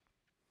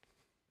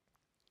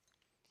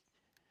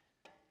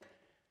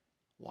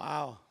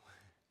Wow.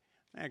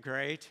 Isn't that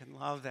great? And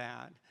love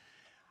that.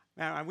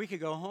 Man, we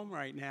could go home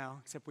right now,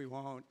 except we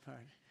won't.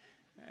 But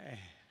hey.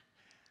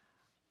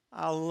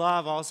 I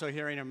love also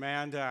hearing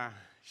Amanda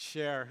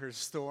share her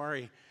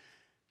story.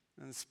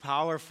 It's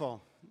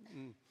powerful.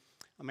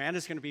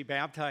 Amanda's going to be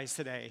baptized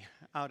today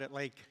out at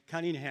Lake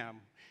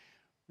Cunningham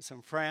with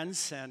some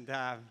friends and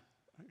a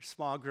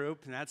small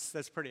group, and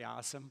that's pretty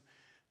awesome.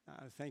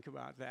 Think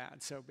about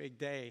that. So big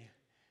day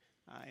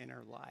in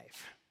her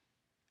life.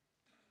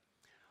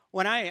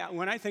 When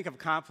I think of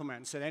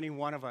compliments that any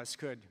one of us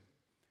could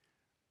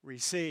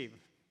receive,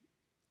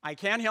 I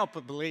can't help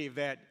but believe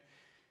that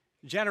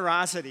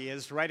generosity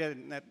is right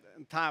in the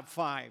top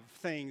 5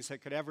 things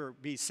that could ever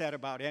be said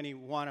about any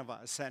one of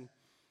us. And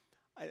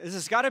this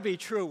has got to be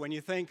true when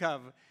you think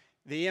of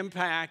the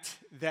impact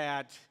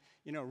that,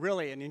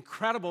 really an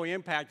incredible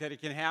impact that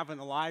it can have in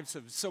the lives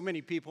of so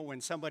many people when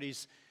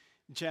somebody's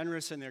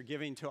generous and they're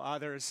giving to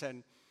others.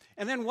 And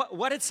then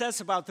what it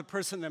says about the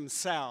person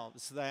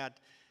themselves,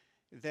 that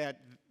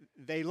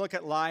they look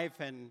at life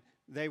and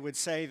they would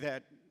say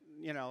that,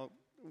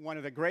 one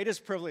of the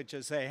greatest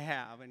privileges they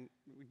have and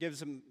gives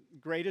them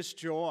greatest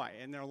joy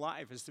in their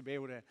life is to be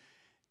able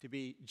to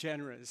be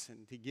generous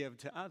and to give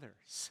to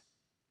others.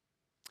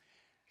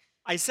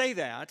 I say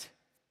that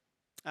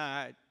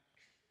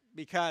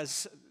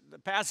because the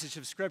passage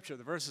of Scripture,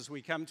 the verses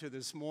we come to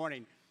this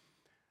morning,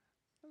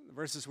 the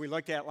verses we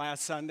looked at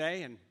last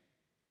Sunday, and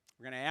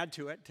we're going to add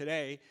to it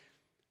today,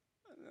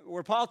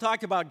 where Paul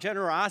talked about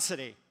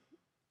generosity,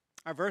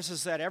 are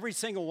verses that every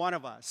single one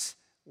of us,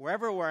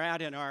 wherever we're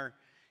at in our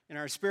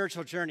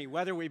spiritual journey,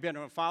 whether we've been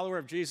a follower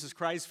of Jesus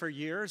Christ for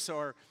years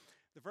or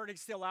the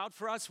verdict's still out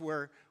for us,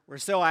 we're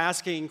still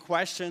asking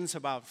questions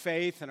about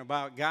faith and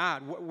about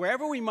God.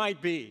 Wherever we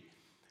might be,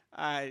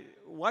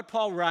 what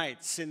Paul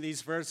writes in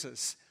these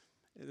verses,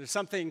 there's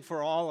something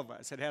for all of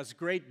us. It has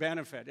great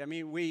benefit. I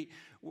mean, we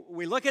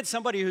look at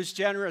somebody who's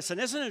generous,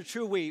 and isn't it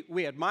true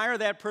we admire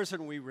that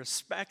person, we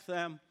respect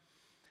them.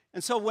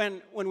 And so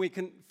when we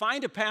can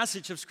find a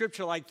passage of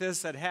Scripture like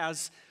this that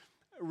has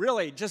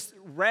really just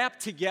wrapped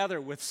together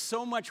with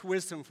so much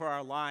wisdom for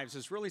our lives,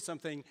 is really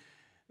something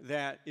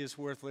that is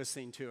worth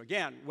listening to.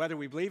 Again, whether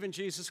we believe in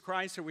Jesus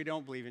Christ or we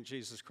don't believe in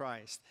Jesus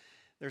Christ,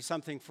 there's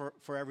something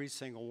for every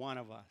single one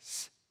of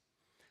us.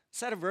 A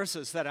set of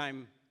verses that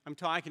I'm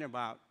talking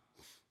about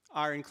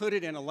are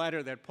included in a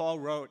letter that Paul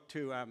wrote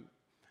to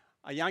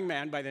a young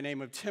man by the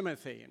name of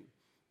Timothy. And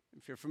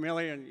if you're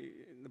familiar in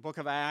the book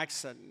of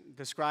Acts, it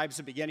describes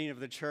the beginning of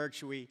the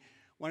church.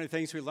 One of the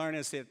things we learn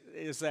is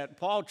that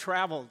Paul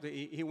traveled.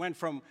 He went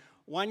from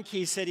one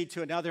key city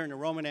to another in the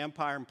Roman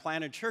Empire and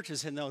planted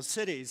churches in those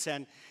cities.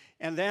 And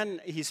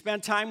then he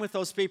spent time with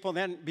those people.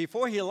 Then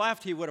before he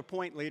left, he would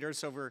appoint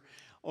leaders over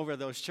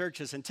those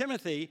churches. And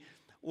Timothy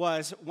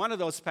was one of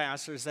those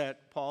pastors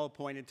that Paul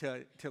appointed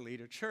to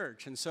lead a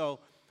church. And so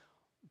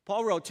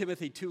Paul wrote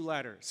Timothy 2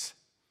 letters.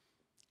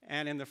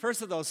 And in the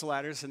first of those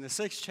letters, in the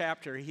 6th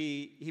chapter,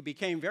 he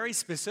became very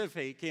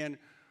specific in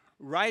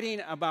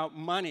writing about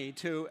money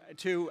to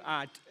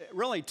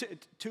really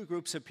two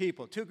groups of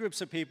people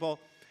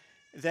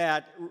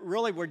that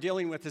really were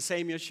dealing with the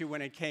same issue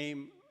when it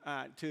came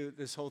to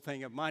this whole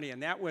thing of money,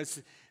 and that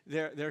was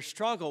their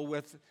struggle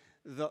with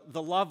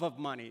the love of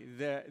money,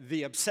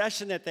 the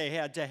obsession that they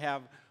had to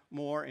have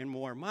more and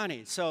more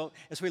money. So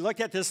as we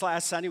looked at this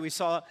last Sunday, we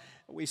saw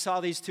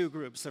these two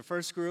groups. The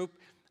first group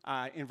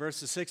in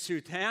verses 6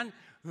 through 10,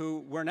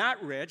 who were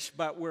not rich,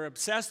 but were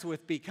obsessed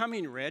with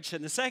becoming rich.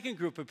 And the second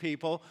group of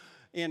people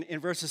in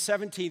verses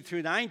 17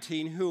 through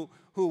 19 who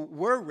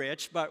were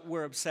rich, but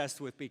were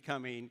obsessed with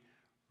becoming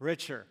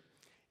richer.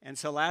 And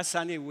so last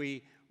Sunday,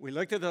 we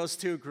looked at those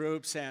two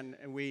groups, and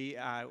we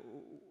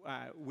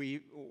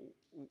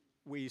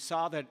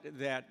saw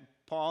that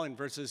Paul in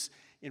verses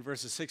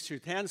 6 through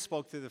 10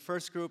 spoke to the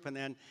first group, and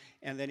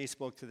then he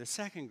spoke to the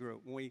second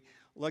group. And we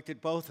looked at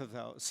both of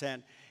those.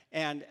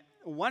 And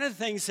one of the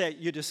things that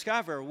you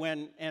discover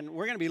and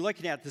we're going to be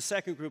looking at the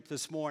second group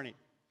this morning,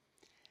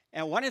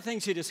 and one of the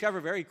things you discover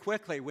very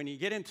quickly when you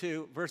get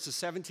into verses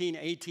 17,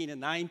 18,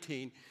 and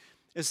 19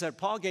 is that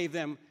Paul gave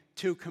them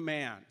 2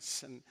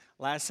 commands. And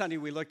last Sunday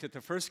we looked at the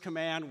first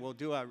command. We'll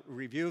do a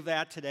review of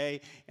that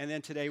today, and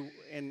then today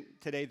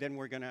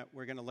we're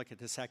gonna look at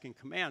the second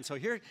command. So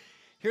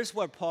here's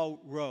what Paul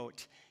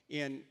wrote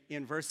in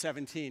verse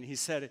 17. He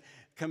said,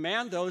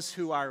 "Command those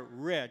who are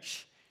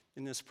rich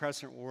in this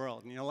present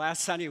world." And,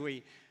 last Sunday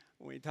we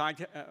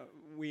talked.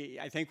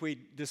 I think we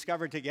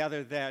discovered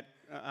together that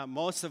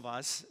most of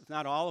us, if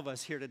not all of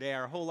us here today,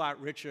 are a whole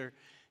lot richer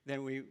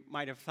than we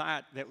might have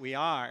thought that we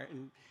are.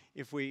 And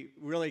if we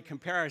really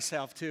compare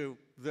ourselves to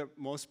the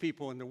most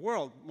people in the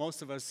world,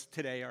 most of us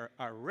today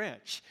are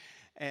rich.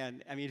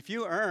 And I mean, if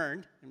you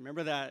earned,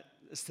 remember that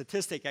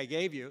statistic I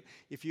gave you,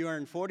 if you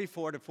earn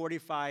 $44,000 to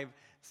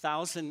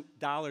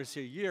 $45,000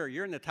 a year,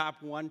 you're in the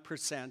top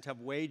 1% of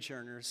wage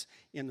earners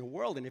in the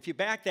world. And if you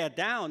back that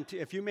down,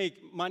 if you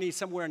make money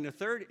somewhere in the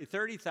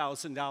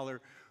 $30,000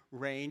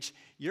 range,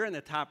 you're in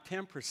the top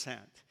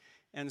 10%.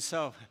 And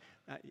so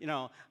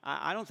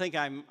I don't think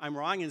I'm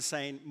wrong in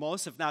saying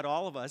most, if not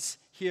all of us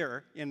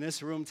here in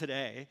this room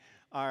today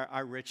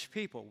are rich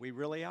people. We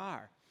really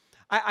are.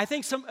 I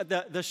think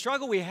the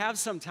struggle we have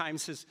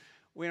sometimes is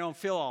we don't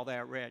feel all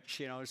that rich.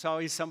 There's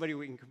always somebody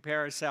we can compare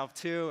ourselves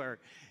to, or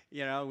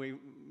we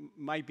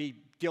might be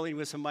dealing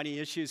with some money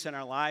issues in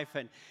our life.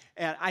 And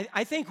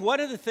I think one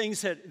of the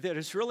things that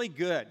is really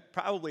good,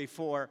 probably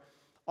for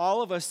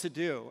all of us to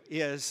do,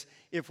 is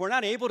if we're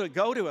not able to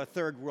go to a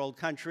third world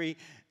country,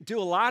 do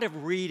a lot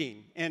of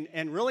reading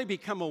and really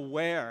become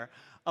aware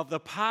of the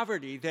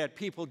poverty that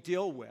people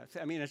deal with.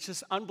 I mean, it's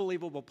just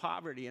unbelievable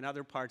poverty in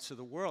other parts of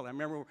the world. I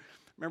remember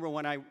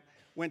when I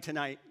went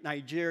to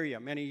Nigeria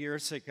many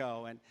years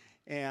ago,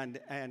 and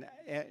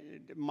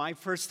my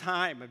first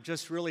time of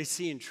just really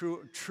seeing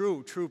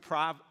true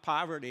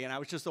poverty, and I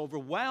was just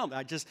overwhelmed.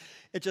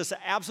 It just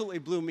absolutely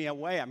blew me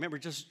away. I remember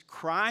just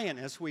crying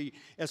as we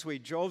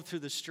drove through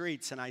the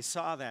streets, and I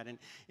saw that.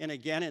 And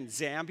again in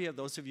Zambia,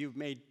 those of you who've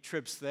made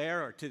trips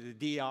there, or to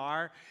the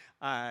DR,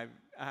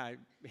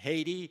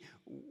 Haiti,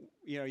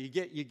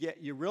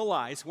 you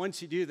realize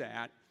once you do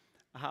that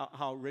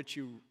how rich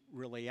you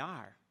really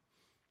are.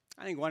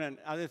 I think one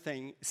other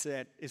thing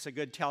that is a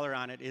good teller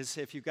on it is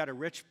if you've got a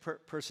rich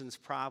person's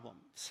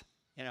problems,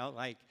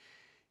 like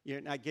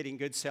you're not getting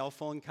good cell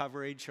phone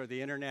coverage, or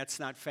the internet's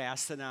not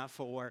fast enough,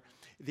 or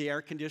the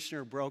air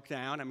conditioner broke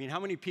down. I mean,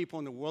 how many people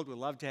in the world would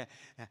love to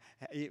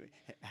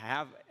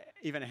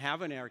even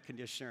have an air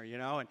conditioner,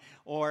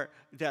 or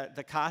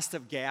the cost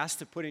of gas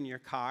to put in your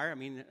car. I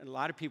mean, a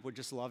lot of people would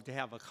just love to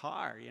have a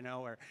car,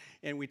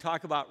 and we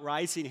talk about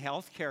rising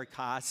health care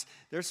costs.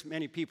 There's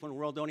many people in the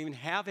world don't even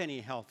have any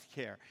health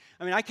care.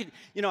 I mean,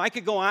 I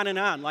could go on and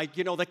on, like,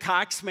 the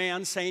Cox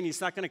man saying he's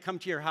not going to come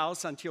to your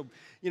house until,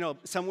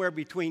 somewhere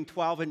between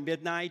 12 and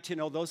midnight,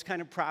 those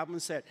kind of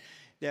problems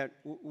that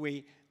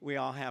we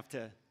all have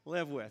to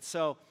live with.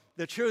 So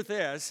the truth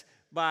is,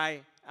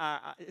 by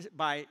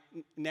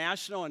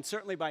national and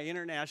certainly by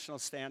international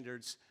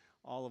standards,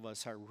 all of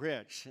us are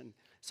rich. And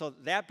so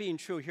that being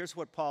true, here's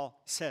what Paul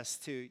says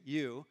to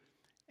you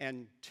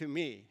and to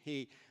me.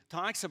 He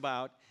talks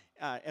about,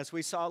 as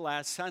we saw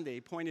last Sunday,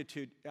 he pointed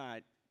to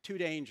two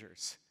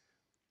dangers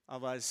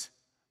of us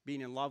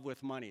being in love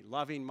with money,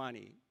 loving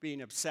money,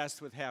 being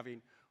obsessed with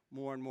having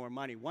more and more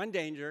money. One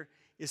danger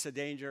is the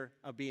danger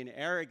of being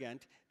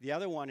arrogant. The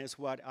other one is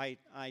what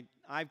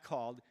I've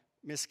called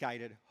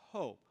misguided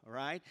hope, all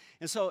right?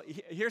 And so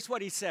here's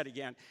what he said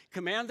again.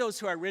 Command those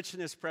who are rich in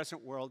this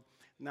present world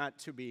not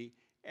to be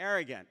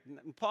arrogant.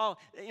 And Paul,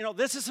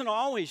 this isn't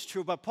always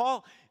true, but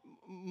Paul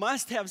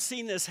must have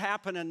seen this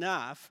happen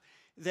enough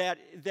that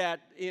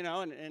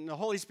and the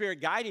Holy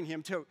Spirit guiding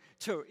him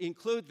to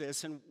include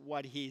this in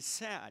what he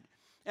said.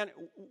 And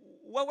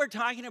what we're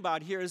talking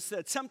about here is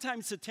that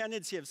sometimes the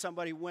tendency of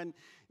somebody when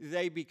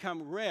they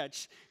become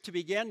rich to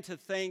begin to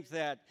think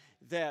that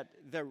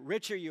the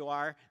richer you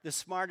are, the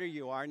smarter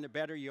you are, and the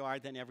better you are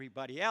than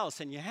everybody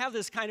else. And you have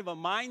this kind of a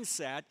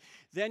mindset,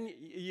 then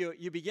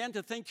you begin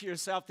to think to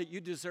yourself that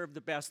you deserve the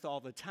best all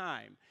the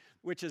time,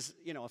 which is,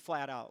 a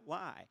flat-out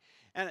lie.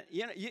 And,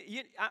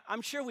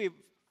 I'm sure we've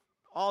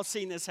all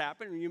seen this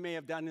happen, and you may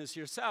have done this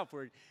yourself,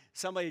 where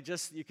somebody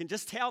you can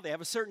just tell they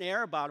have a certain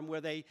air about them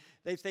where they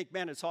think,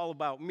 man, it's all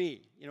about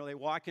me. They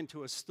walk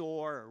into a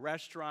store or a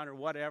restaurant or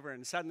whatever,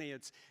 and suddenly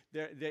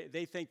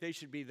they think they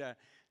should be the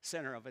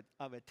center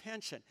of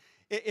attention.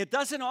 It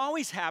doesn't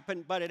always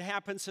happen, but it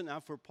happens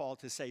enough for Paul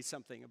to say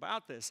something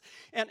about this.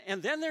 And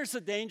then there's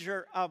the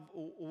danger of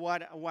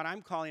what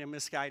I'm calling a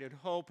misguided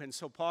hope. And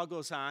so Paul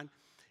goes on,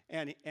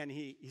 and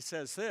he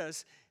says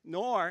this,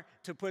 nor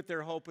to put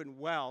their hope in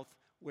wealth,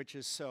 which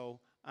is so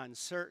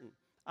uncertain.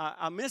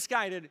 A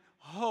misguided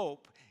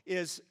hope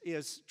is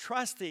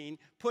trusting,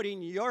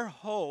 putting your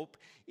hope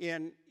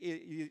in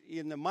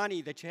the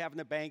money that you have in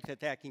the bank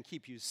that can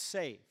keep you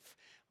safe.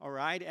 All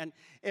right? And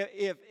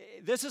if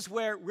this is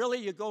where really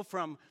you go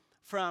from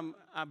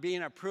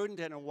being a prudent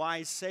and a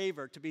wise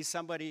saver to be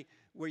somebody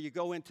where you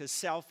go into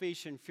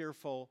selfish and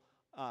fearful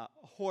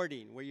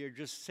hoarding, where you're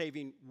just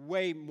saving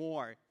way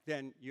more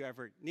than you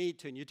ever need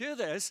to. And you do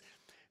this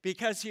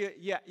because you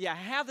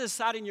have this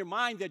thought in your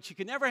mind that you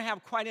can never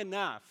have quite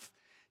enough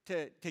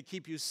to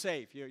keep you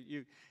safe.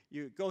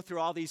 You go through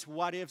all these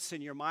what-ifs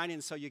in your mind,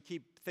 and so you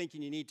keep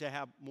thinking you need to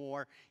have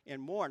more and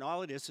more. And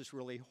all it is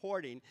really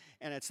hoarding,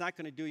 and it's not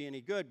going to do you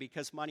any good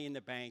because money in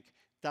the bank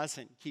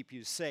doesn't keep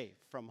you safe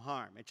from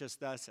harm. It just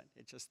doesn't.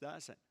 It just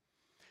doesn't.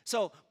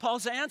 So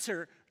Paul's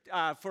answer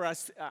for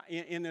us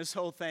in this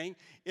whole thing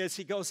is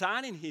he goes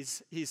on and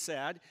he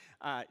said,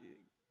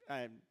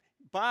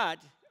 but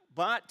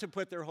to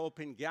put their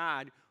hope in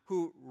God,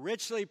 who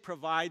richly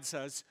provides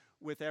us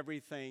with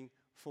everything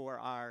for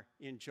our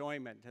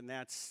enjoyment. And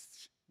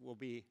will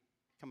be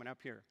coming up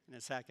here in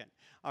a second.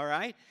 All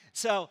right?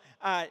 So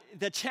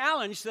the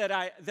challenge that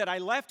I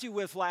left you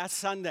with last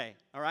Sunday,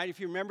 all right, if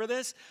you remember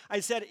this, I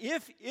said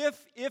if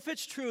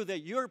it's true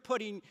that you're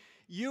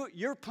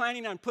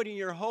planning on putting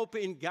your hope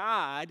in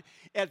God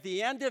at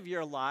the end of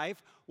your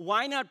life,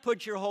 why not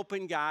put your hope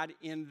in God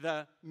in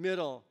the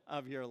middle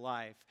of your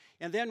life?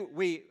 And then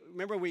we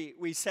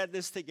said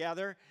this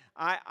together.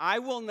 I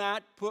will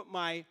not put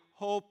my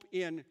hope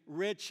in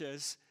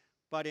riches,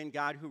 but in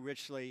God who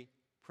richly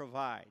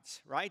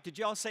provides, right? Did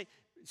you all say,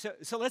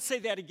 so let's say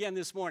that again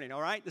this morning,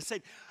 all right? Let's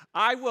say,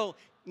 I will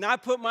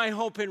not put my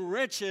hope in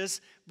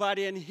riches, but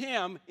in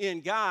Him,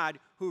 in God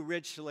who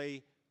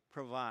richly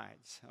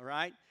provides, all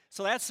right?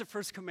 So that's the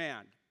first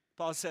command.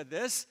 Paul said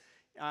this,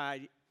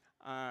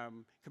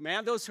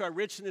 command those who are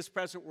rich in this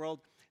present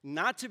world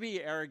not to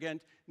be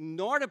arrogant,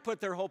 nor to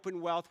put their hope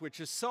in wealth, which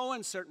is so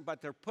uncertain,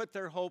 but to put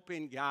their hope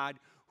in God,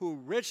 who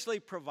richly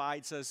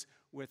provides us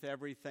with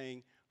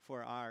everything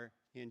for our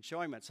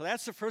enjoyment. So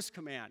that's the first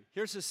command.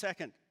 Here's the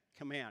second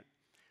command.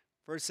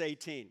 Verse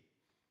 18.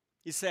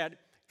 He said,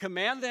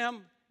 command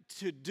them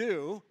to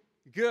do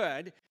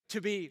good,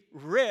 to be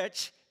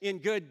rich in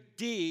good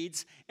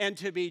deeds, and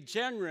to be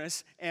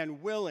generous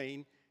and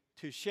willing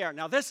to share.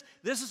 Now, this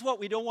is what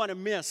we don't want to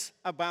miss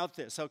about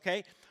this,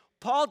 okay?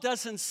 Paul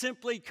doesn't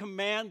simply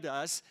command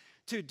us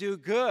to do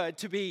good,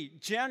 to be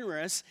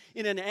generous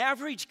in an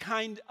average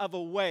kind of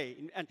a way.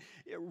 And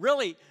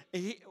really,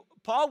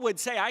 Paul would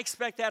say, I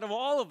expect that of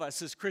all of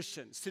us as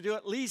Christians, to do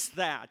at least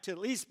that, to at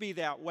least be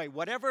that way,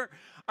 whatever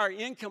our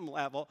income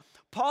level.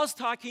 Paul's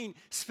talking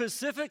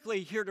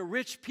specifically here to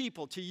rich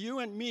people, to you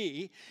and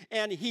me,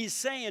 and he's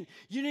saying,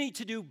 you need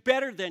to do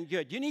better than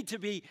good. You need to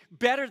be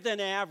better than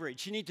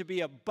average. You need to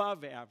be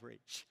above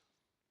average.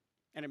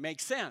 And it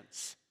makes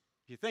sense.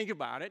 If you think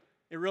about it,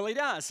 it really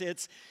does.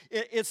 It's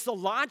the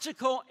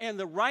logical and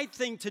the right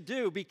thing to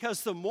do,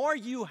 because the more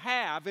you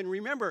have, and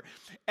remember,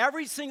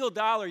 every single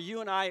dollar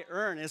you and I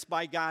earn is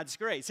by God's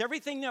grace.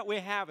 Everything that we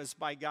have is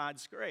by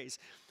God's grace.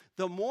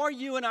 The more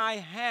you and I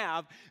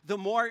have, the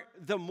more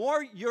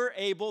you're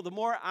able, the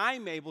more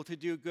I'm able to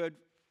do good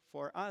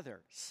for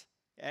others.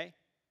 Okay?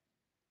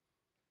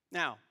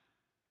 Now,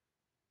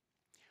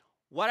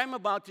 what I'm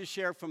about to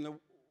share from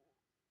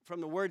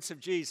the words of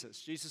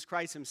Jesus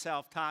Christ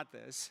himself taught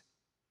this.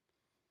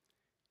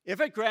 If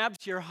it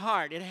grabs your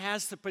heart, it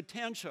has the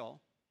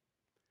potential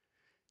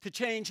to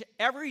change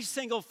every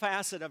single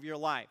facet of your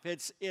life.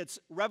 It's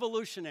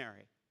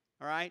revolutionary,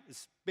 all right?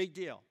 It's a big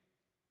deal.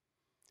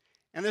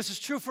 And this is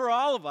true for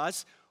all of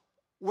us,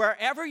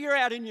 wherever you're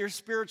at in your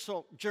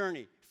spiritual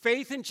journey,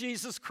 faith in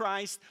Jesus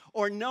Christ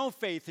or no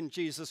faith in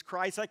Jesus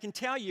Christ, I can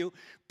tell you,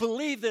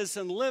 believe this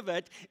and live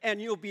it, and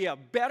you'll be a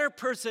better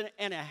person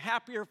and a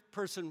happier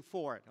person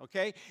for it,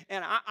 okay?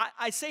 And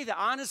I say that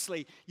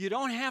honestly, you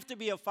don't have to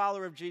be a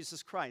follower of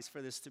Jesus Christ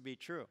for this to be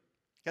true,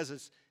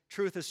 because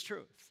truth is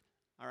truth,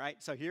 all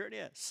right? So here it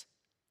is.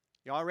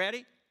 You all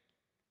ready?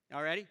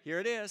 All ready? Here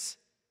it is.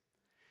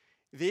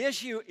 The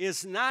issue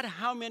is not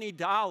how many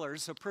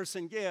dollars a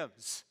person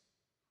gives.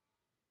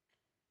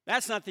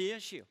 That's not the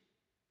issue.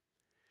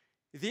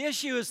 The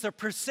issue is the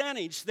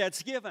percentage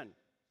that's given.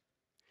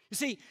 You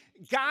see,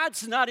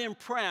 God's not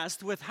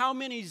impressed with how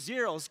many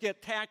zeros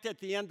get tacked at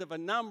the end of a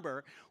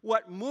number.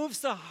 What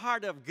moves the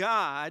heart of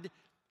God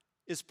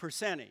is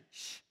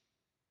percentage.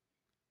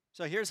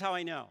 So here's how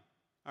I know.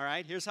 All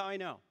right, here's how I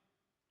know.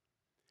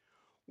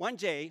 One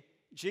day,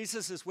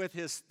 Jesus is with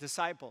his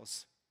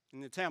disciples in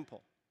the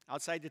temple,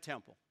 outside the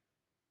temple.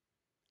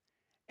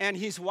 And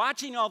he's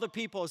watching all the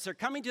people as they're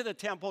coming to the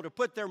temple to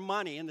put their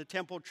money in the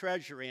temple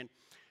treasury. And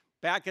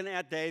back in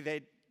that day,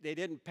 they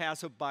didn't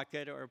pass a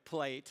bucket or a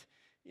plate,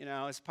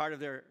 as part of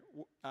their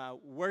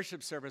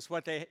worship service.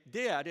 What they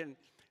did, and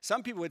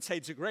some people would say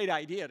it's a great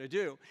idea to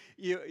do,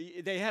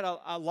 they had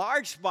a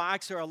large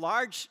box or a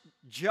large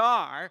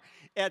jar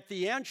at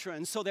the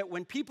entrance so that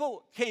when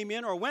people came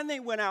in or when they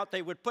went out,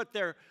 they would put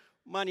their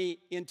money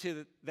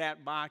into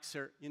that box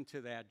or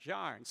into that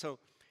jar. And so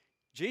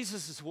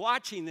Jesus is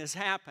watching this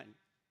happen.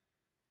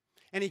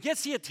 And he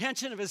gets the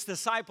attention of his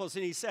disciples,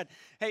 and he said,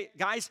 hey,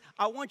 guys,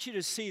 I want you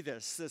to see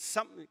this.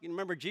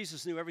 Remember,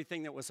 Jesus knew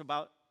everything that was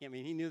about him.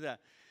 He knew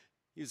that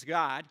he was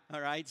God,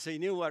 all right? So he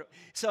knew what.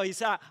 So he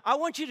said, I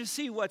want you to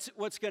see what's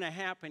going to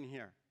happen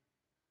here.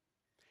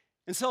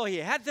 And so he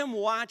had them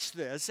watch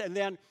this, and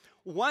then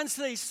once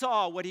they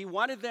saw what he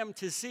wanted them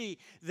to see,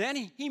 then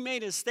he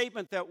made a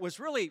statement that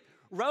was really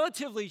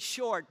relatively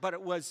short, but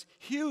it was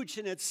huge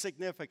in its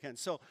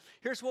significance. So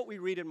here's what we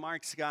read in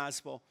Mark's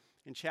Gospel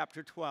in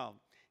chapter 12.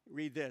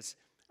 Read this.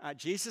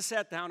 Jesus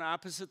sat down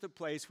opposite the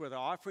place where the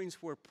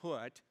offerings were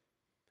put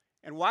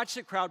and watched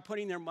the crowd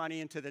putting their money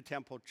into the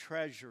temple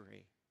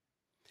treasury.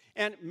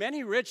 And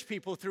many rich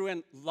people threw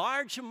in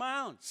large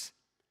amounts.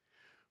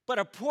 But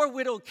a poor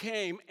widow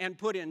came and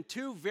put in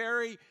 2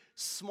 very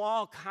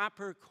small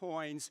copper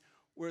coins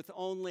worth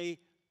only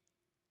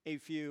a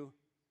few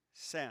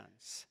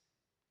cents.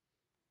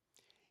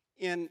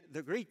 In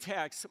the Greek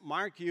text,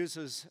 Mark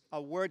uses a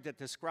word that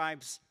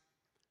describes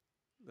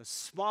the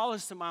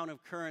smallest amount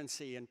of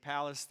currency in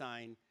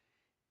Palestine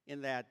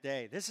in that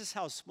day. This is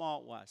how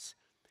small it was.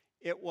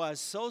 It was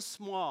so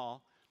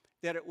small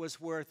that it was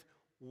worth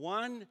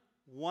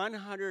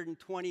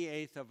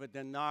 1/128th of a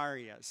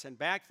denarius. And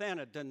back then,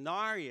 a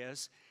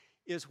denarius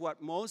is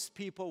what most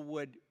people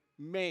would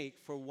make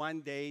for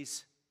one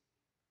day's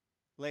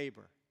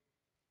labor.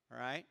 All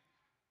right?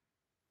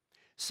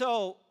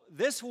 So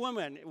this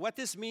woman, what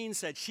this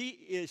means that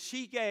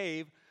she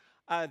gave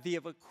the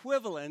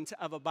equivalent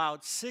of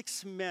about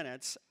 6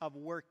 minutes of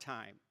work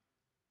time.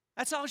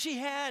 That's all she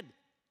had.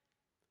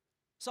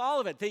 It's all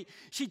of it.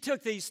 She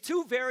took these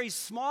 2 very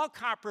small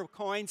copper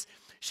coins,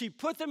 she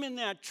put them in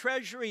that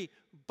treasury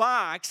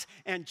box,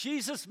 and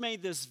Jesus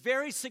made this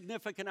very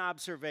significant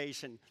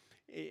observation.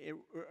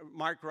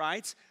 Mark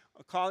writes,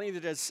 calling the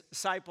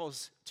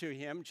disciples to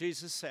him,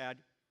 Jesus said,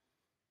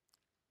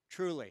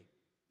 truly,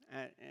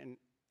 and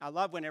I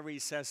love whenever he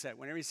says that.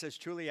 Whenever he says,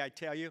 truly, I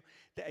tell you,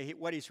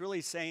 what he's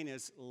really saying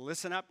is,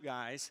 listen up,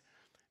 guys.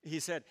 He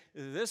said,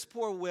 this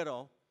poor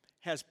widow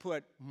has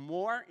put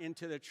more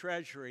into the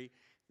treasury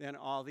than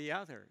all the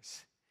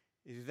others.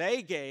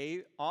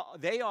 They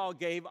all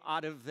gave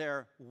out of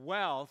their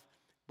wealth,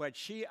 but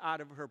she, out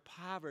of her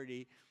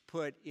poverty,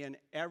 put in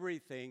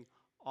everything,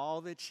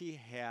 all that she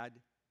had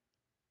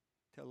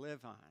to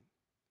live on.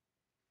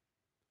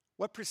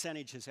 What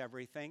percentage is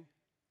everything?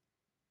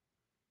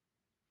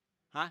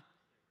 Huh?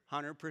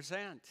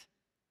 100%.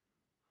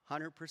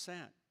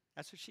 100%.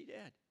 That's what she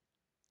did.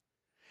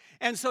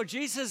 And so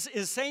Jesus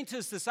is saying to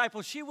his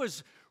disciples, she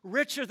was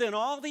richer than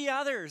all the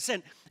others.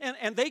 And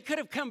they could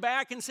have come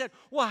back and said,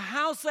 well,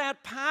 how's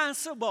that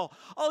possible?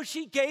 All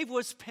she gave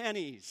was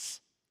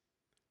pennies.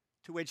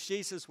 To which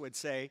Jesus would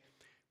say,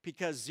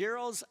 because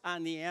zeros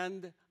on the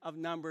end of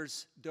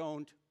numbers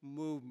don't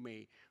move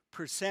me.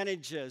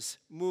 Percentages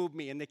move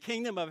me. In the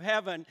kingdom of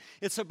heaven,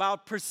 it's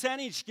about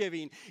percentage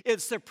giving.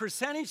 It's the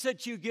percentage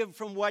that you give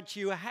from what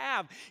you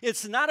have.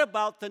 It's not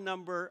about the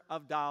number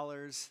of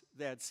dollars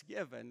that's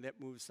given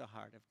that moves the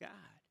heart of God.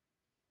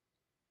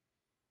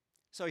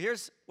 So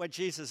here's what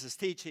Jesus is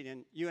teaching,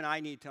 and you and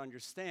I need to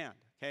understand,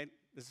 okay?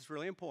 This is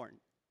really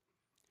important.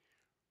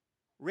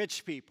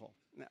 Rich people.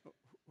 Now,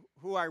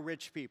 who are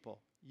rich people?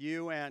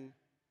 You and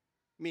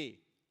me,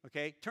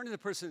 okay? Turn to the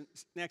person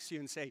next to you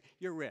and say,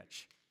 you're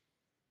rich.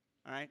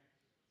 All right?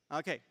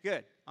 Okay,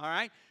 good. All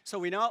right? So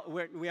we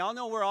all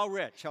know we're all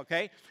rich,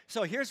 okay?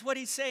 So here's what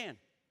he's saying.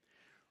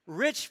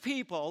 Rich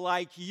people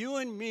like you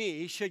and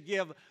me should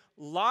give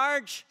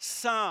large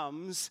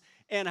sums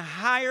and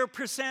higher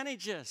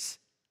percentages.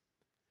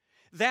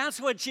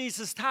 That's what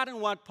Jesus taught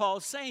and what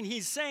Paul's saying.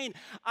 He's saying,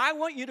 I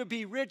want you to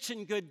be rich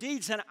in good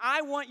deeds, and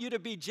I want you to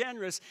be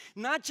generous,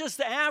 not just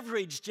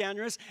average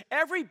generous.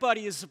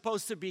 Everybody is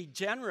supposed to be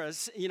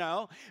generous,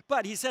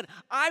 But he said,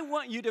 I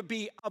want you to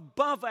be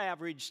above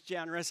average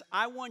generous.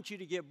 I want you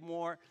to give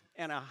more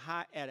at a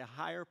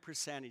higher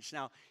percentage.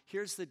 Now,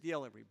 here's the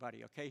deal,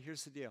 everybody, okay?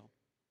 Here's the deal.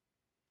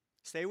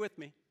 Stay with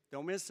me.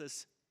 Don't miss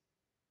this.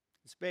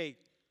 It's big.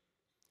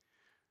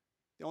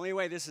 The only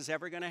way this is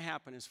ever going to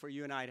happen is for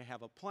you and I to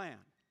have a plan.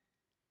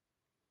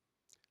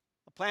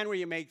 A plan where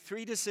you make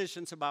 3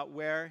 decisions about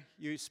where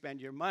you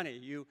spend your money.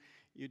 You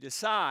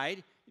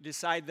decide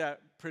the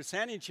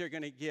percentage you're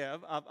going to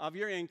give of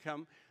your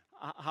income,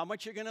 how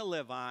much you're going to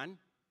live on,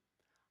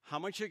 how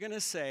much you're going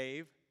to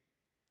save,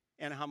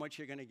 and how much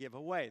you're going to give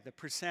away. The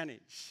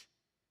percentage,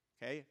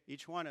 okay?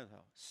 Each one of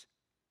those.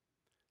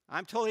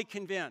 I'm totally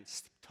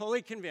convinced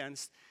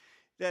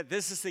that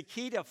this is the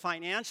key to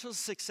financial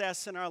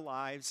success in our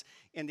lives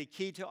and the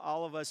key to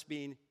all of us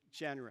being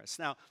generous.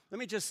 Now, let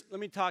me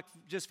talk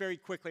just very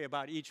quickly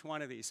about each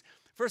one of these.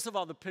 First of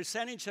all, the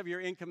percentage of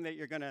your income that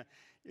you're going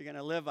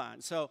to live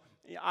on. So,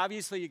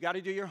 obviously, you got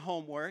to do your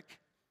homework.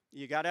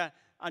 You got to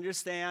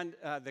understand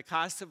the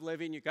cost of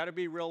living. You got to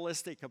be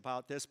realistic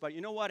about this. But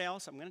you know what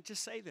else? I'm going to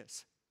just say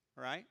this,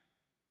 all right?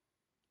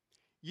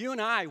 You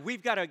and I,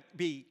 we've got to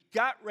be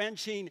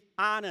gut-wrenching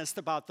honest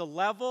about the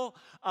level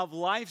of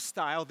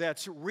lifestyle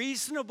that's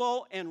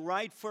reasonable and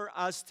right for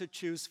us to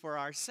choose for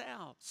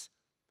ourselves.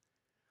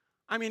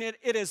 I mean,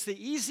 it is the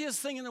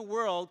easiest thing in the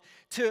world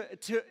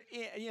to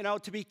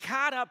be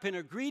caught up in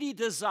a greedy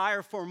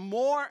desire for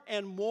more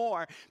and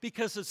more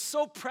because it's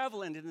so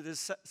prevalent in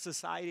this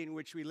society in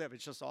which we live.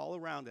 It's just all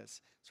around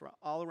us. It's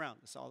all around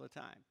us all the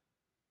time.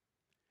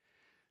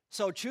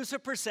 So choose a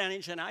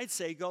percentage, and I'd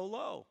say go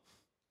low.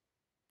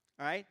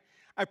 All right?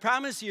 I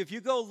promise you, if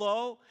you go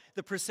low,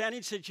 the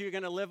percentage that you're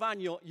going to live on,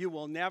 you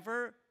will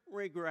never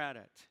regret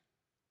it.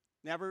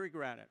 Never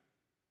regret it.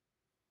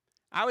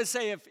 I would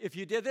say if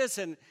you did this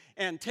and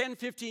 10,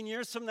 15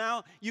 years from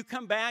now, you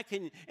come back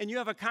and you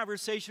have a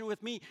conversation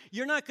with me,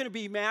 you're not going to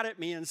be mad at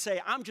me and say,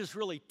 I'm just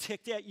really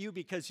ticked at you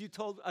because you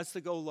told us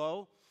to go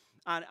low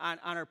on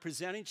our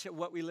percentage of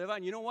what we live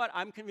on. You know what?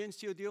 I'm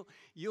convinced you'll do.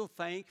 You'll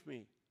thank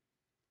me.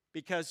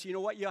 Because you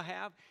know what you'll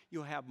have?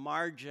 You'll have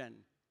margin.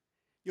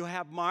 You'll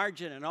have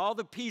margin and all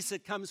the peace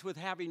that comes with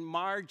having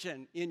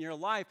margin in your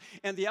life.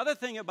 And the other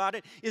thing about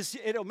it is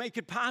it'll make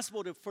it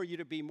possible for you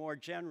to be more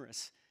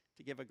generous,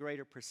 to give a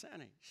greater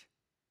percentage.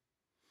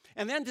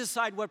 And then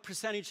decide what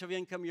percentage of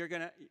income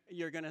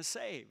you're gonna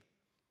save.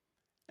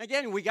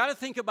 Again, we got to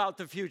think about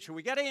the future.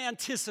 We got to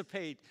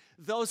anticipate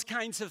those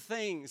kinds of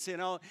things,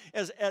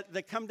 as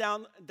that come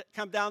down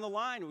the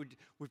line.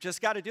 We've just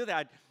got to do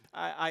that.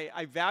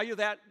 I value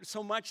that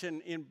so much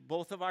in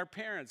both of our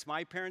parents,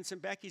 my parents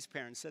and Becky's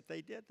parents, that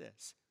they did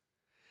this.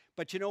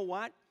 But you know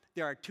what?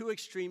 There are two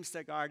extremes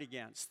to guard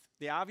against.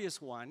 The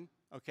obvious one,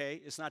 okay,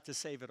 is not to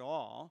save at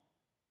all.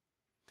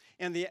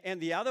 And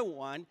the other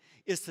one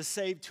is to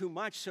save too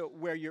much, so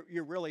where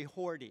you're really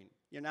hoarding.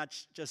 You're not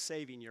just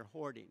saving, you're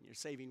hoarding. You're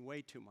saving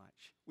way too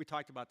much. We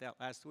talked about that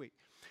last week.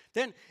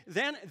 Then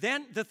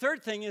the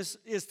third thing is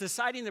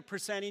deciding the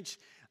percentage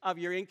of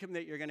your income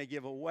that you're going to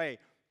give away.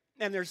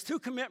 And there's two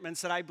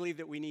commitments that I believe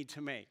that we need to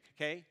make,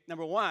 okay?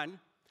 Number one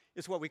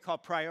is what we call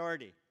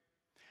priority.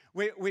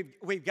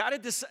 We've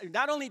got to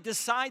not only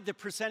decide the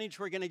percentage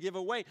we're going to give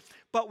away,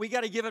 but we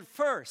got to give it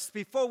first.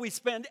 Before we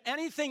spend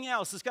anything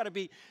else, it's got to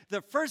be the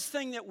first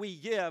thing that we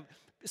give.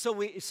 So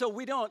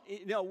we don't,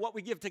 what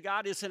we give to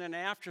God isn't an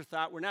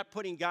afterthought. We're not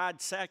putting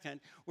God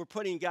second. We're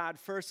putting God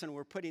first, and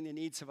we're putting the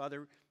needs of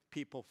other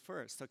people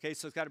first, okay?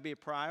 So it's got to be a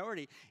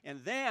priority.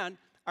 And then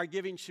our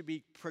giving should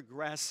be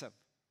progressive,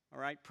 all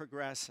right?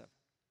 Progressive.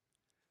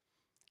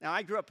 Now,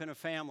 I grew up in a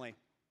family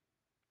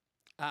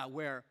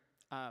where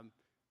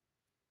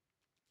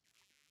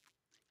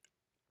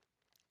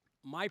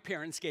my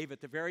parents gave,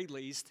 at the very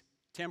least,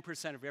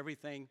 10% of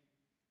everything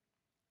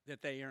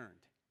that they earned.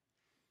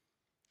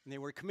 And they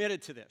were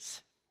committed to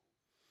this.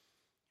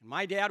 And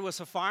my dad was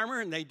a farmer,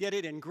 and they did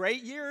it in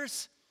great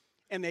years,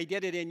 and they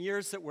did it in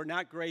years that were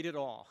not great at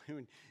all.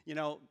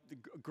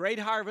 Great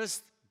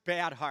harvest,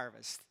 bad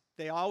harvest.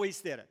 They always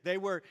did it.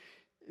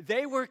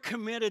 They were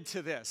committed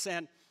to this,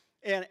 and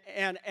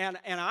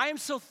I am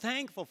so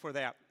thankful for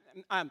that.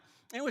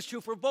 It was true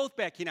for both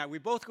Becky and I. We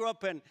both grew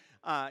up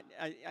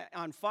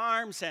on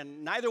farms,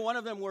 and neither one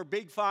of them were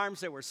big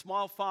farms. They were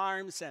small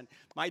farms, and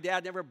my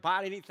dad never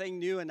bought anything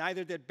new, and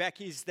neither did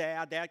Becky's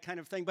dad, that kind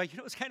of thing. But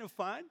it was kind of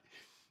fun.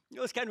 It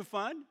was kind of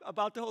fun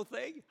about the whole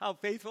thing, how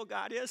faithful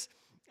God is.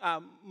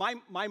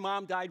 My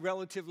mom died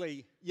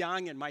relatively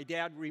young, and my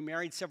dad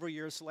remarried several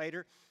years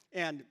later.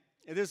 And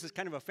this is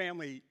kind of a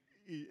family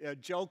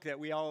joke that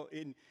we all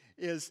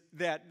is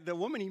that the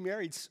woman he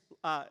married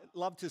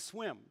loved to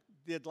swim,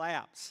 did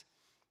laps.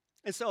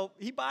 And so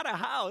he bought a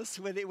house.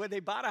 When they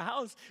bought a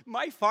house,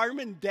 my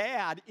farming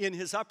dad in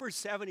his upper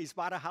 70s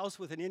bought a house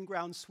with an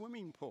in-ground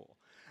swimming pool.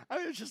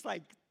 I was just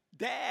like,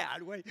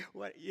 Dad, what.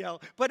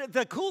 But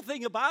the cool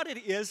thing about it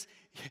is,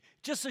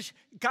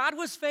 God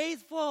was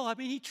faithful. I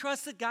mean, he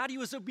trusted God. He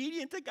was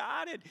obedient to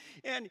God,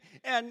 and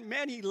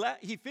man,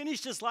 he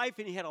finished his life,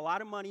 and he had a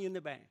lot of money in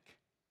the bank.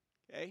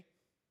 Okay.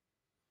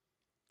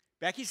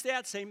 Becky's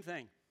dad, same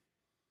thing.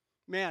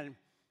 Man,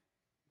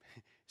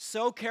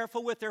 so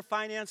careful with their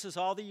finances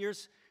all the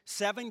years.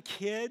 7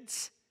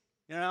 kids,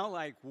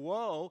 like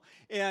whoa.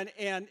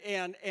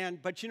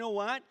 But you know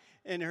what?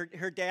 And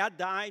her dad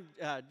died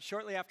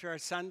shortly after our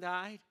son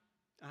died,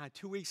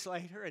 2 weeks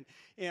later.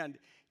 And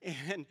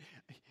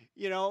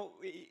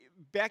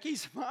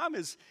Becky's mom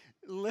is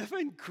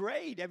living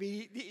great. I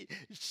mean,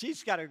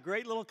 she's got a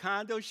great little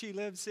condo she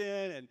lives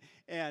in,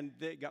 and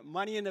they got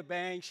money in the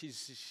bank.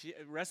 The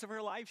rest of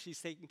her life, she's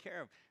taken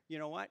care of. You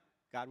know what?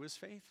 God was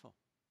faithful.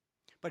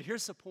 But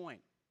here's the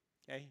point,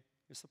 okay?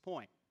 Here's the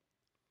point.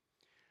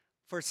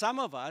 For some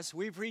of us,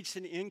 we've reached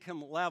an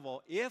income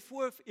level, if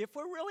we're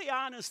really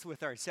honest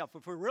with ourselves,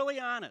 if we're really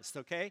honest,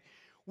 okay,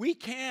 we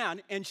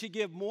can and should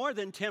give more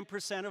than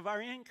 10% of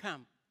our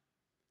income.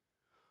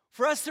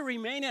 For us to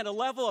remain at a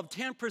level of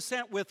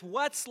 10% with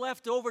what's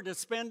left over to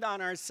spend on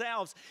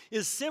ourselves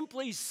is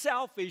simply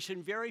selfish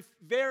and very,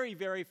 very,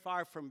 very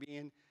far from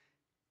being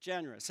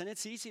generous. And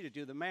it's easy to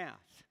do the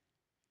math.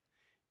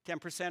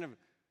 10% of,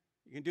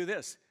 you can do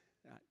this.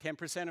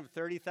 10% of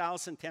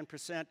 30,000,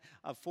 10%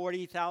 of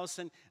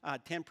 40,000,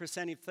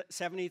 10% of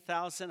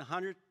 70,000,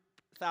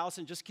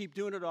 100,000. Just keep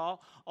doing it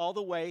all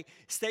the way.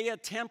 Stay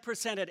at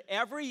 10% at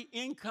every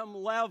income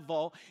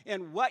level,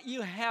 and what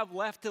you have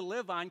left to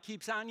live on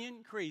keeps on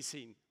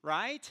increasing,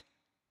 right?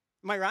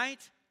 Am I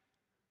right?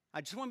 I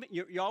just want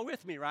you're all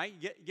with me, right?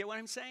 Get what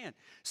I'm saying?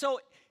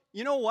 So,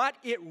 you know what?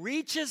 It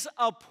reaches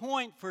a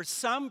point for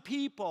some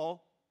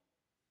people,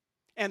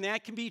 and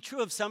that can be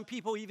true of some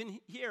people even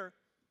here,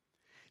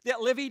 that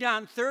living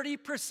on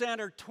 30%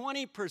 or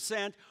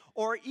 20%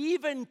 or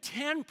even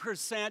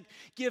 10%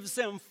 gives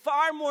them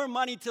far more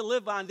money to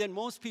live on than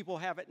most people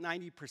have at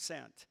 90%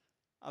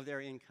 of their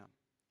income,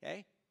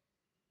 okay?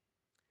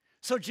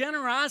 So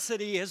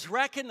generosity is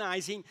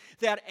recognizing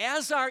that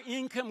as our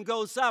income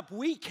goes up,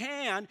 we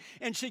can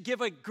and should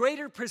give a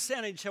greater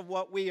percentage of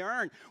what we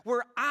earn.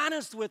 We're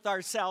honest with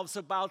ourselves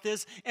about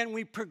this, and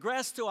we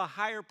progress to a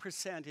higher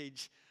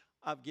percentage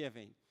of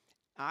giving.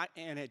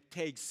 And it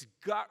takes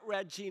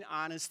gut-wrenching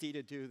honesty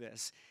to do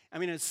this. I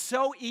mean, it's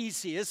so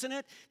easy, isn't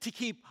it, to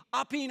keep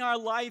upping our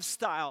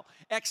lifestyle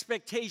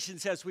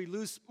expectations as we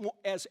lose,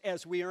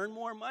 as we earn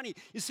more money.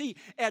 You see,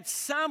 at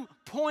some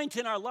point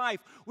in our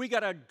life, we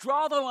got to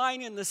draw the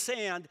line in the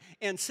sand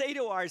and say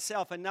to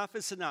ourselves, enough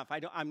is enough.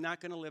 I'm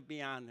not going to live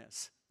beyond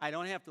this. I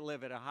don't have to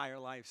live at a higher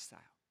lifestyle.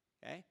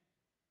 Okay?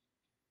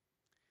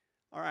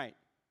 All right,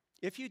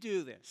 if you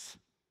do this,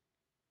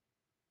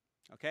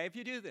 okay, if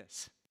you do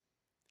this,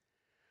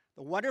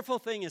 the wonderful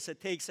thing is it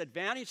takes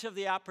advantage of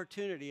the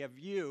opportunity of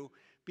you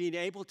being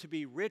able to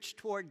be rich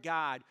toward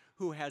God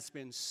who has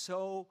been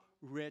so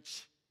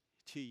rich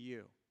to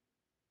you.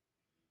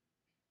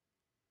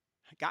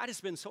 God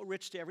has been so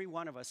rich to every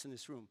one of us in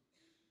this room.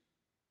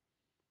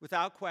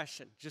 Without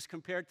question, just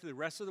compared to the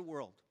rest of the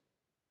world.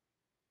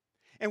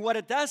 And what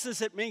it does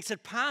is it makes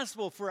it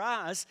possible for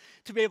us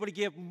to be able to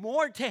give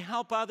more to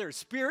help others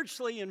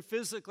spiritually and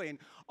physically in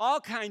all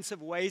kinds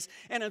of ways.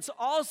 And it's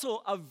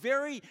also a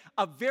very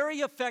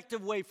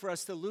effective way for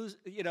us to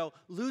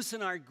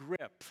loosen our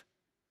grip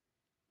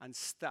on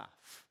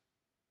stuff.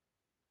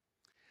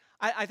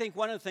 I think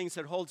one of the things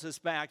that holds us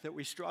back, that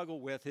we struggle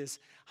with, is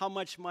how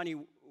much money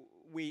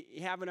we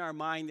have in our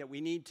mind that we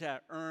need to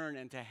earn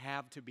and to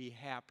have to be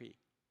happy.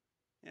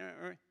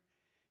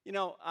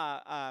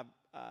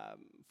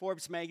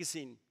 Forbes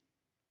magazine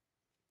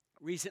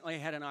recently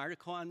had an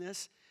article on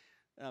this,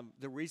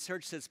 the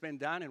research that's been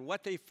done, and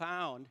what they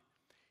found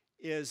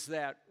is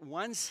that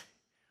once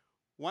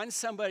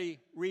somebody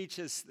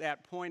reaches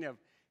that point of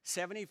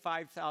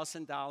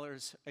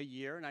 $75,000 a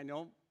year, and I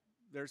know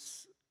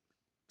there's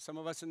some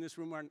of us in this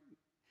room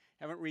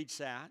haven't reached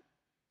that,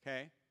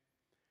 okay,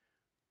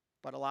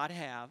 but a lot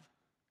have,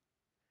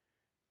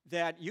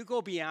 that you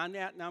go beyond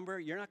that number,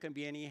 you're not going to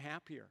be any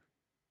happier.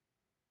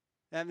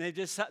 And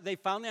they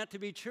found that to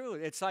be true.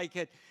 It's like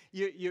it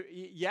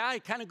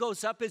kind of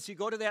goes up as you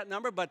go to that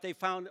number, but they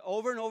found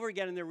over and over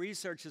again in their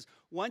researches,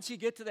 once you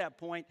get to that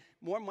point,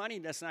 more money,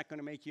 that's not going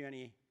to make you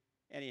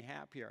any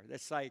happier.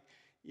 That's like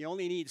you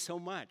only need so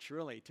much,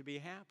 really, to be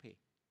happy.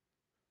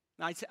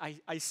 Now,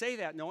 I say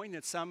that knowing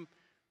that some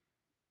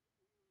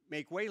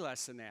make way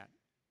less than that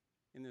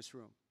in this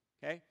room,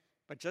 okay?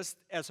 But just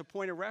as a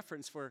point of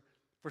reference for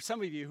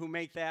some of you who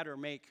make that or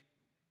make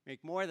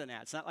more than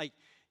that, it's not like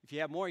if you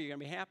have more, you're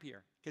going to be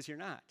happier, because you're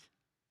not.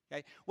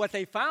 Okay? What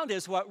they found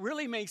is what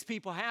really makes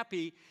people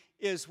happy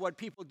is what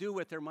people do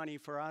with their money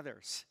for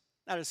others.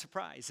 Not a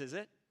surprise, is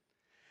it?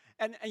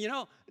 And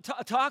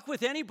talk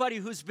with anybody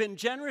who's been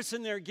generous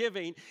in their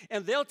giving,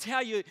 and they'll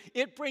tell you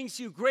it brings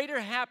you greater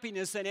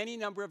happiness than any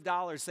number of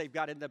dollars they've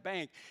got in the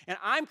bank. And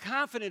I'm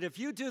confident if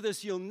you do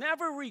this, you'll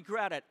never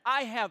regret it.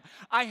 I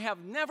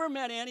have never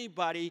met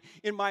anybody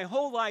in my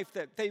whole life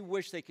that they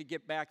wish they could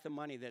get back the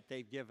money that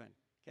they've given,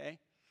 okay?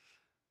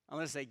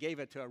 Unless they gave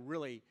it to a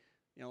really,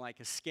 like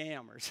a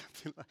scam or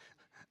something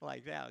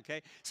like that,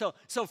 okay? So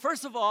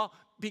first of all,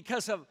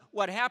 because of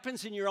what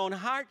happens in your own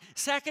heart.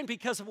 Second,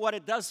 because of what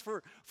it does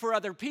for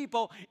other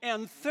people.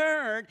 And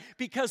third,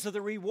 because of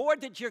the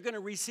reward that you're going to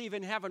receive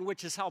in heaven,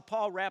 which is how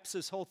Paul wraps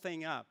this whole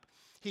thing up.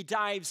 He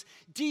dives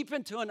deep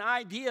into an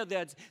idea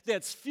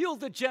that's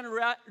fueled the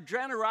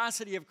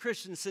generosity of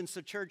Christians since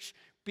the church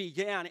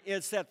began.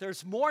 Is that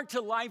there's more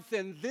to life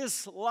than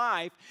this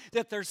life,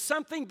 that there's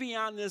something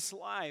beyond this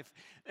life.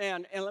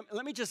 And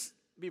let me just,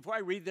 before I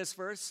read this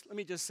verse, let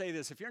me just say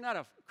this. If you're not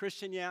a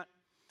Christian yet,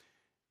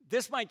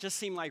 this might just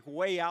seem like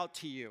way out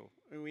to you,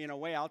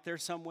 way out there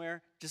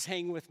somewhere. Just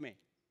hang with me,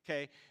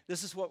 okay?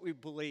 This is what we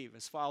believe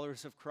as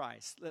followers of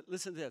Christ.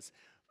 Listen to this.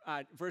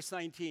 Verse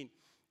 19,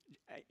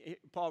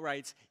 Paul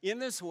writes, "In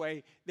this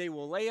way, they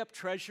will lay up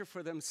treasure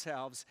for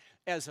themselves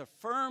as a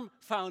firm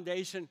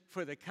foundation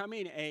for the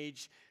coming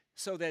age,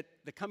 so that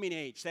the coming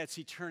age, that's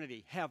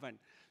eternity, heaven,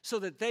 so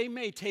that they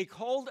may take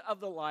hold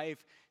of the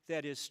life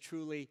that is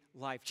truly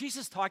life."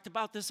 Jesus talked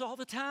about this all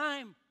the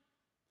time.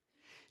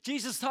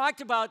 Jesus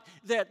talked about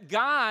that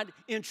God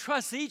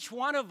entrusts each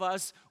one of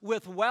us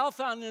with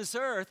wealth on this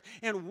earth,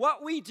 and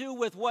what we do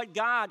with what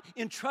God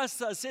entrusts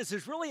us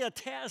is really a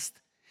test.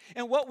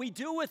 And what we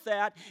do with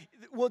that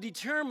will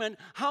determine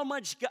how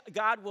much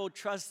God will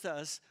trust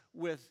us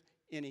with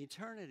in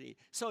eternity.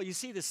 So you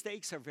see, the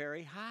stakes are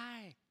very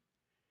high.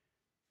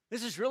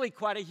 This is really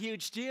quite a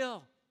huge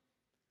deal.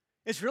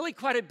 It's really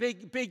quite a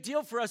big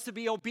deal for us to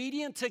be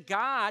obedient to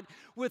God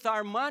with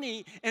our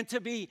money and to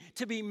be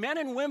men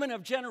and women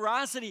of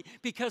generosity,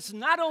 because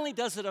not only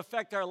does it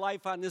affect our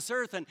life on this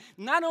earth, and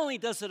not only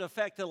does it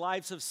affect the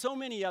lives of so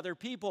many other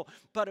people,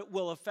 but it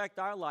will affect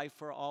our life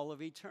for all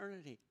of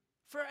eternity.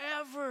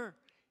 Forever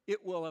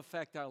it will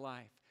affect our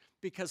life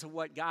because of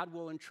what God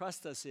will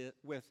entrust us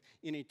with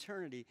in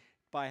eternity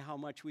by how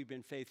much we've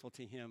been faithful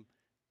to Him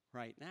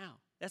right now.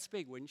 That's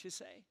big, wouldn't you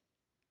say?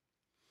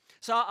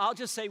 So I'll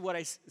just say what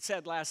I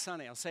said last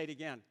Sunday. I'll say it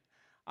again.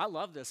 I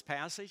love this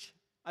passage.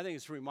 I think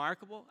it's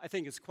remarkable. I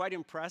think it's quite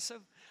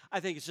impressive. I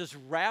think it's just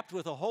wrapped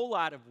with a whole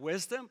lot of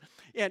wisdom.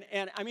 And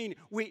I mean,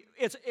 we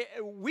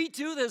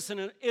do this,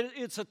 and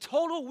it's a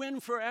total win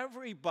for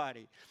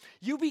everybody.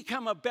 You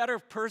become a better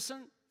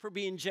person for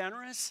being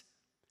generous.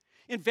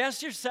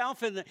 Invest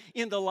yourself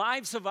in the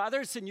lives of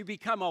others, and you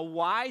become a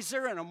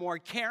wiser and a more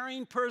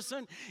caring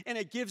person, and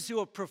it gives you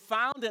a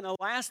profound and a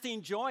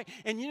lasting joy.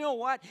 And you know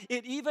what?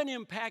 It even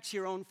impacts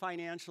your own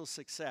financial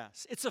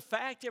success. It's a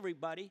fact,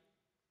 everybody.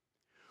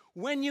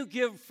 When you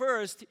give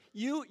first,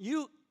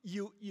 you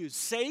you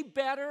save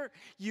better,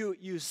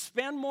 you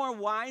spend more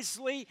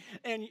wisely,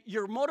 and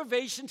your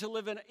motivation to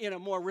live in a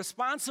more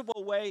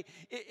responsible way,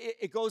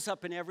 it goes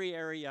up in every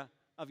area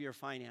of your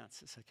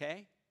finances,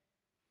 okay?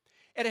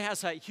 It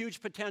has a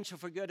huge potential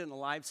for good in the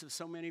lives of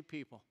so many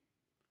people.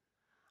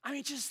 I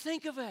mean, just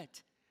think of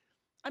it.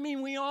 I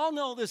mean, we all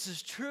know this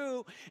is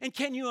true. And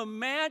can you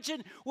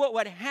imagine what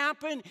would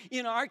happen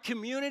in our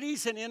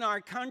communities and in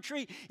our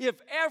country if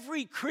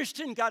every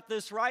Christian got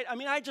this right? I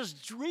mean, I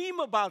just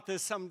dream about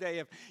this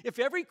someday. If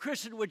every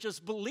Christian would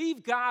just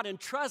believe God and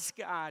trust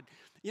God,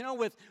 you know,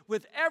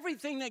 with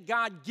everything that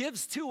God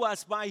gives to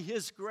us by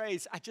His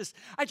grace, I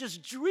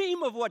just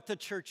dream of what the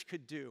church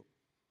could do,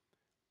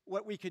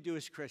 what we could do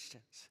as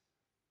Christians.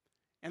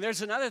 And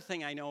there's another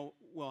thing I know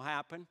will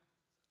happen.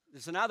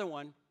 There's another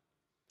one.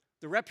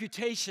 The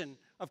reputation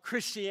of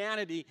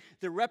Christianity,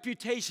 the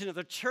reputation of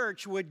the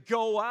church would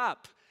go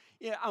up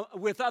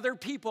with other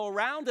people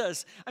around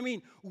us. I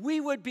mean, we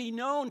would be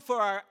known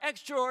for our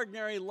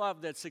extraordinary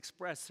love that's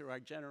expressed through our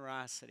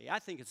generosity. I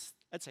think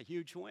that's a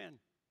huge win,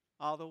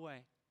 all the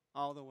way,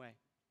 all the way.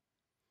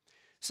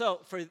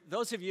 So for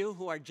those of you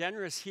who are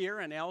generous here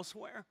and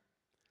elsewhere,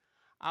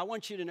 I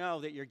want you to know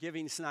that your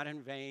giving is not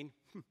in vain.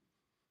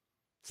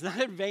 It's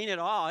not in vain at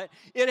all.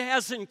 It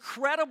has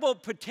incredible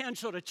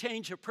potential to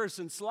change a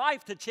person's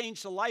life, to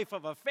change the life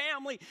of a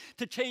family,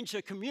 to change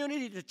a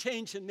community, to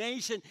change a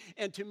nation,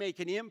 and to make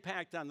an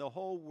impact on the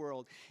whole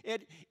world.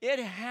 It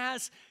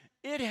has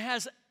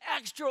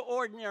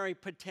extraordinary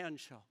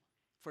potential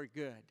for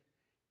good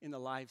in the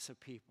lives of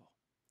people.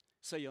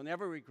 So you'll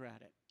never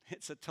regret it.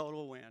 It's a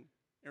total win.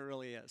 It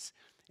really is.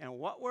 And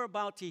what we're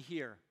about to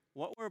hear,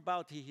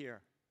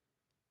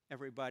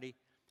 everybody,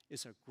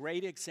 is a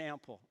great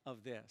example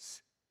of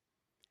this.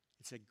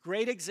 It's a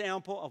great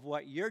example of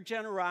what your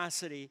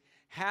generosity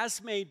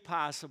has made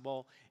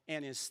possible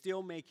and is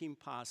still making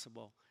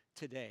possible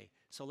today.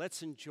 So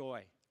let's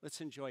enjoy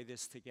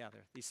this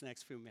together, these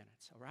next few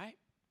minutes, all right?